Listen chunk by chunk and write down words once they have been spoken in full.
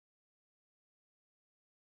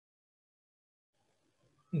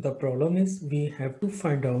The problem is we have to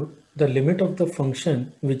find out the limit of the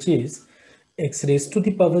function, which is x raised to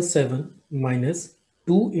the power 7 minus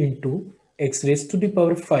 2 into x raised to the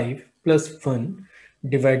power 5 plus 1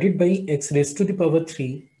 divided by x raised to the power 3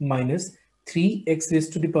 minus 3x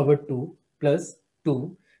raised to the power 2 plus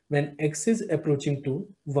 2 when x is approaching to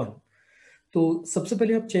 1. तो सबसे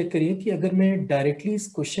पहले आप check करिए कि अगर मैं directly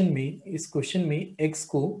इस question में x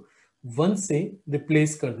को 1 से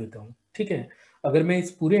रिप्लेस कर देता हूँ, ठीक है। अगर मैं इस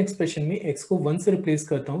पूरे एक्सप्रेशन में x को 1 से रिप्लेस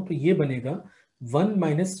करता हूँ तो ये बनेगा 1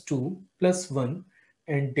 minus 2 plus 1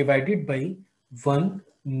 and divided by 1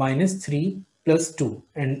 minus 3 plus 2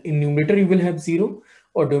 and in numerator you will have 0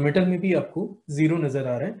 और डिनोमिनेटर में भी आपको 0 नजर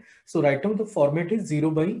आ रहा है। सो write down the format is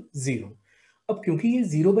 0 by 0। अब क्योंकि ये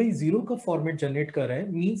 0 बाई 0 का फॉर्मेट जनरेट कर रहा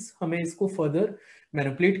है, मींस हमें इसको फर्दर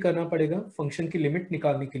मैनिपुलेट करना पड़ेगा फंक्शन की लिमिट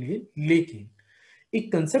निकालने के लिए। लेकिन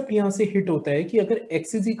एक कंसेप्ट यहां से हिट होता है कि अगर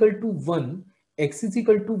x इज इक्वल टू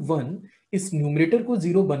 1 इस न्यूमरेटर को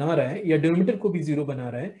 0 बना रहा है या डिनोमिनेटर को भी 0 बना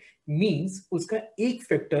रहा है, मींस उसका एक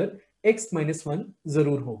फैक्टर x माइनस 1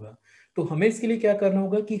 जरूर होगा। तो हमें इसके लिए क्या करना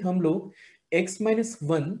होगा कि हम लोग x माइनस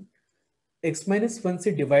 1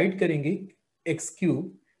 से डिवाइड करेंगे x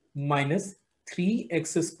cube minus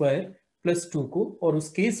 3x square plus 2 को, और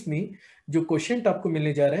उस केस में जो क्वेश्चन आपको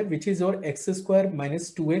मिलने जा रहा है विच इज और x square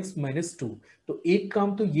minus 2x minus 2। तो एक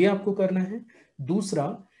काम तो ये आपको करना है,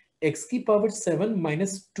 दूसरा x की पावर 7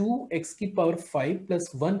 माइनस 2x की पावर 5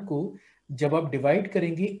 प्लस 1 को जब आप डिवाइड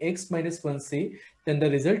करेंगे x माइनस 1 से, then the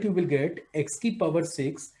result you will get x की पावर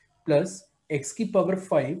 6 प्लस x की power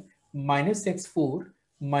 5 minus x4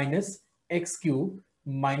 minus x cube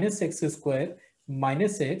minus x square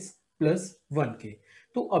minus x plus 1 के।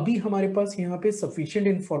 तो अभी हमारे पास यहाँ पे सफिशिएंट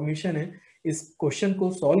इंफॉर्मेशन है इस क्वेश्चन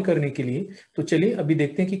को सॉल्व करने के लिए। तो चलिए अभी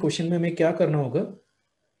देखते हैं कि क्वेश्चन में हमें क्या करना होगा।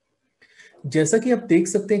 जैसा कि आप देख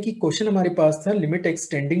सकते हैं कि क्वेश्चन हमारे पास था limit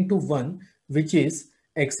x tending to 1 which is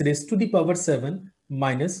x raise to the power 7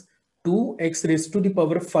 minus 2x raise to the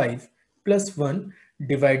power 5 plus 1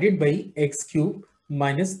 divided by x cube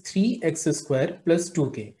minus 3x square plus 2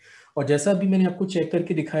 के। और जैसा अभी मैंने आपको चेक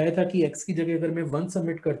करके दिखाया था कि x की जगह अगर मैं 1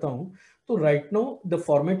 सबमिट करता हूं तो right now the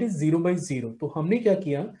format is 0 by 0। तो हमने क्या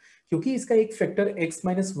किया, क्योंकि इसका एक फैक्टर x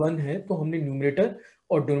माइनस 1 है तो हमने न्यूमरेटर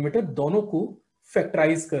और डिनोमिनेटर दोनों को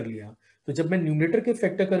फैक्टराइज कर लिया। तो जब मैं न्यूमरेटर के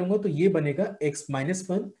फैक्टर करूंगा तो ये बनेगा x minus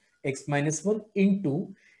one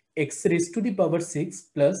into x raise to the power 6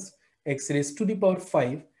 plus x raise to the power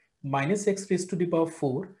 5 minus x raise to the power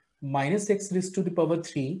 4 minus x raise to the power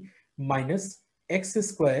 3 minus x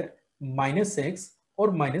square minus x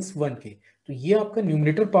और minus 1 के। तो ये आपका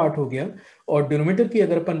numerator part हो गया। और denominator की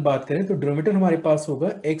अगर अपन बात करें तो डिनोमिनेटर हमारे पास होगा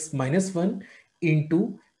x minus 1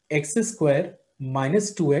 into x square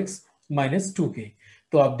minus 2x minus 2 के।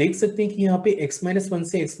 तो आप देख सकते हैं कि यहाँ पे x माइनस 1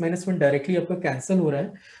 से x माइनस 1 डायरेक्टली आपका कैंसिल हो रहा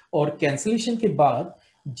है, और कैंसिलेशन के बाद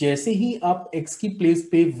जैसे ही आप x की प्लेस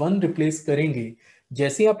पे 1 रिप्लेस करेंगे,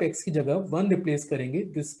 जैसे आप x की जगह 1 रिप्लेस करेंगे,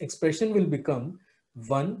 this expression will become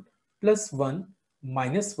 1 plus 1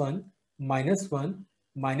 minus 1 minus 1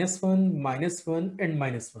 minus 1 minus 1 and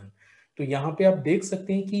minus 1। तो यहाँ पे आप देख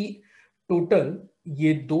सकते हैं कि टोटल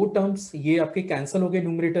ये दो टर्म्स ये आपके कैंसिल हो गए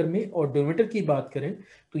न्यूमरेटर में, और डिनोमिनेटर की बात करें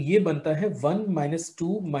तो ये बनता है 1 माइनस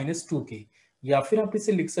 2 के, या फिर आप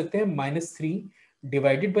इसे लिख सकते हैं माइनस 3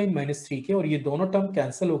 डिवाइडेड बाई माइनस 3 के, और ये दोनों टर्म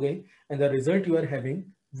कैंसिल हो गए and the result you are having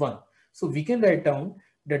 1। So we can write down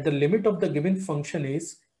that the limit of the given function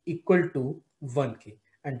is equal to 1 के,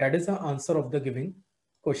 and that is the answer of the given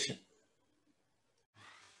question.